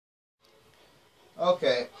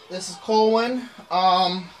Okay, this is Colwyn.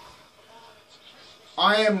 I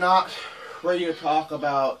am not ready to talk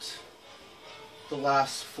about the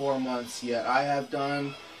last 4 months yet. I have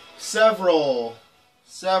done several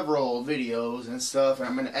videos and stuff, and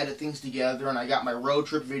I'm going to edit things together, and I got my road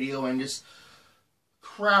trip video and just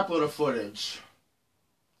crap load of footage.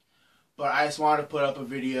 But I just wanted to put up a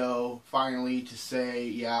video finally to say,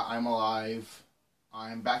 yeah, I'm alive.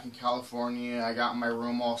 I'm back in California. I got my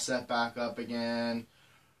room all set back up again.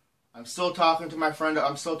 I'm still talking to my friend.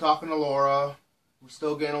 I'm still talking to Laura. We're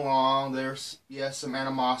still getting along. There's, yes, some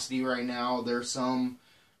animosity right now. There's some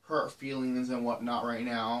hurt feelings and whatnot right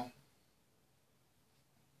now.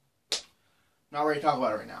 Not ready to talk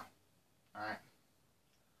about it right now. Alright.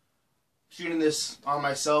 Shooting this on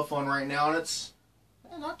my cell phone right now, and it's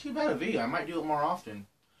not too bad a video. I might do it more often.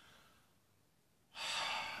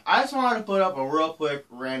 I just wanted to put up a real quick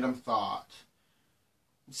random thought.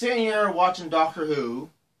 I'm sitting here watching Doctor Who,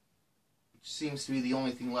 which seems to be the only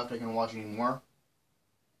thing left I can watch anymore.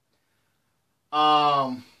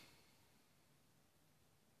 Smelled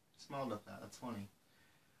at that. That's funny.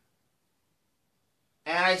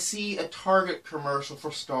 And I see a Target commercial for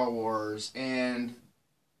Star Wars, and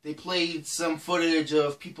they played some footage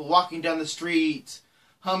of people walking down the street,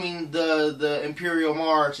 humming the Imperial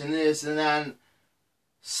March and this and that.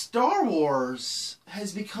 Star Wars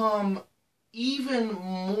has become even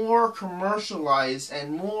more commercialized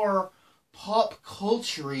and more pop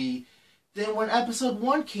culture-y than when Episode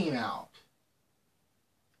 1 came out.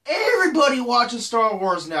 Everybody watches Star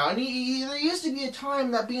Wars now. And there used to be a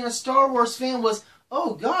time that being a Star Wars fan was,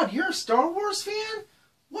 oh God, you're a Star Wars fan?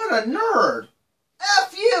 What a nerd.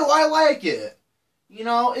 F you, I like it. You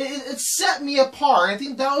know, it set me apart. I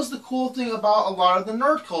think that was the cool thing about a lot of the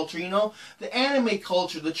nerd culture, you know? The anime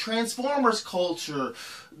culture, the Transformers culture,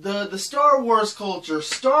 the Star Wars culture,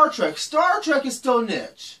 Star Trek. Star Trek is still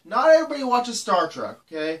niche. Not everybody watches Star Trek,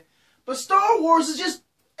 okay? But Star Wars is just,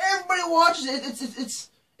 everybody watches it.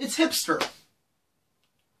 It's hipster.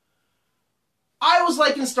 I was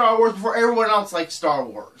liking Star Wars before everyone else liked Star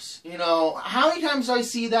Wars. You know, how many times do I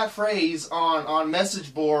see that phrase on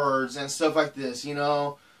message boards and stuff like this, you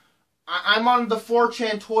know? I'm on the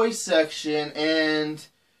 4chan toy section, and,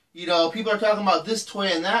 you know, people are talking about this toy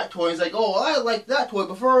and that toy. It's like, oh, well, I like that toy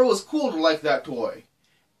before it was cool to like that toy.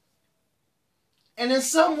 And in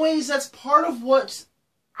some ways, that's part of what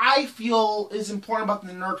I feel is important about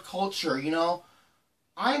the nerd culture, you know?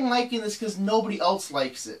 I'm liking this because nobody else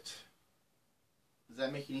likes it. Does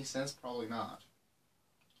that make any sense? Probably not.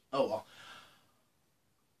 Oh well.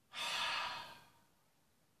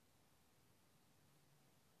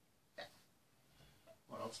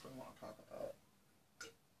 What else do I want to talk about?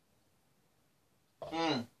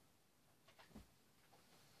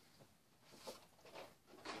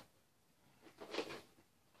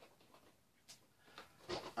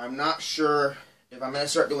 I'm not sure if I'm going to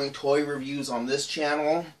start doing toy reviews on this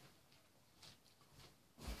channel,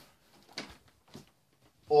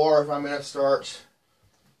 or if I'm going to start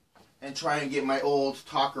and try and get my old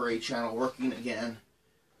Talkeray channel working again.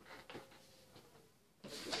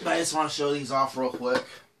 But I just want to show these off real quick.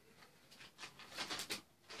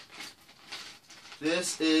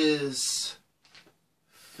 This is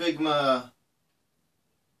Figma.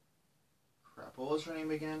 Crap, what was her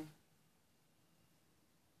name again?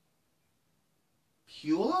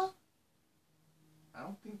 Pula? I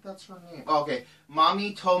don't think that's her name. Oh, okay,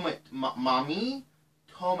 Mami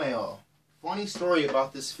Tomeo. Funny story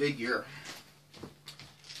about this figure.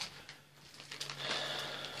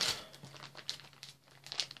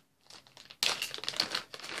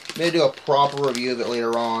 Maybe do a proper review of it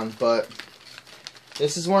later on, but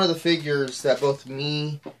this is one of the figures that both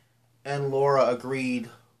me and Laura agreed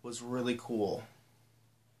was really cool.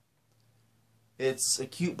 It's a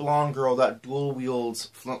cute blonde girl that dual wields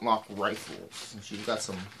flintlock rifles. And she's got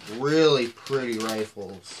some really pretty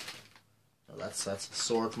rifles. That's a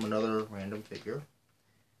sword from another random figure.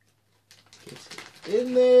 It's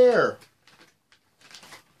in there.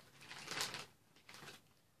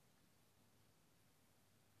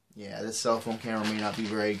 Yeah, this cell phone camera may not be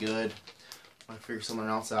very good. I figure someone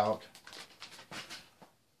else out.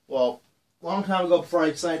 Well, a long time ago before I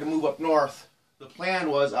decided to move up north, the plan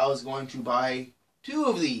was I was going to buy 2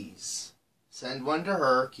 of these. Send one to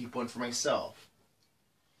her, keep one for myself.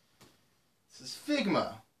 This is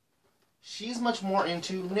Figma. She's much more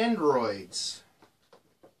into Nendoroids.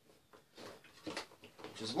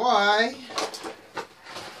 Which is why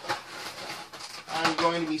I'm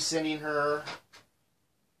going to be sending her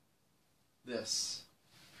this.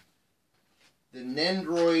 The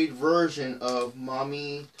Nendoroid version of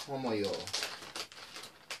Mami Tomoyo.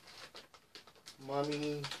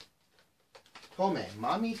 Mommy Tome.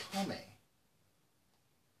 Mommy Tome.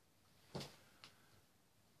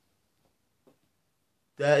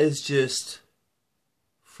 That is just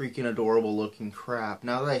freaking adorable looking crap.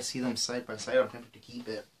 Now that I see them side by side, I'm tempted to keep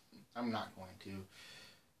it. I'm not going to.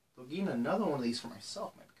 But getting another one of these for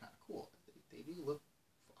myself might be kind of cool. They do look,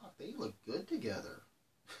 fuck, they look good together.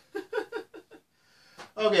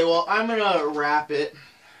 Okay, well, I'm going to wrap it.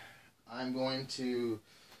 I'm going to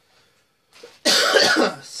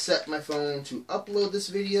set my phone to upload this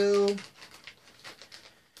video.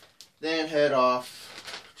 Then head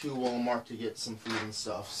off to Walmart to get some food and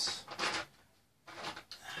stuffs.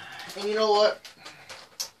 And you know what?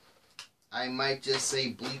 I might just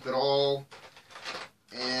say bleep it all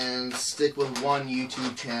and stick with one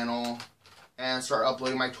YouTube channel and start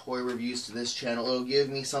uploading my toy reviews to this channel. It'll give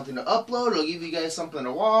me something to upload. It'll give you guys something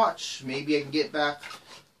to watch. Maybe I can get back.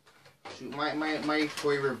 Shoot, my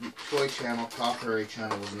toy channel, Top Harry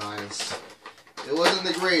channel, was nice. It wasn't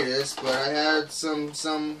the greatest, but I had some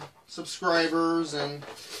subscribers and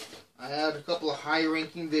I had a couple of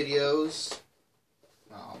high-ranking videos.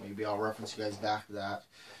 Well, maybe I'll reference you guys back to that.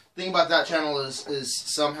 The thing about that channel is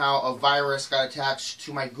somehow a virus got attached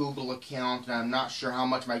to my Google account, and I'm not sure how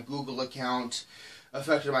much my Google account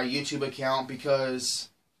affected my YouTube account because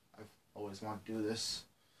I've always wanted to do this.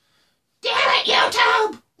 Damn it,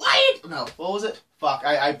 YouTube! Why? No, what was it? Fuck,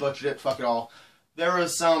 I butchered it. Fuck it all. There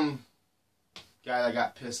was some guy that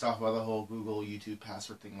got pissed off by the whole Google YouTube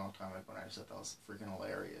password thing a long time ago, and I just thought that was freaking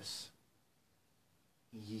hilarious.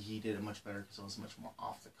 He did it much better because it was much more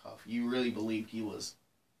off the cuff. You really believed he was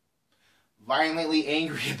violently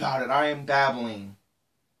angry about it. I am babbling.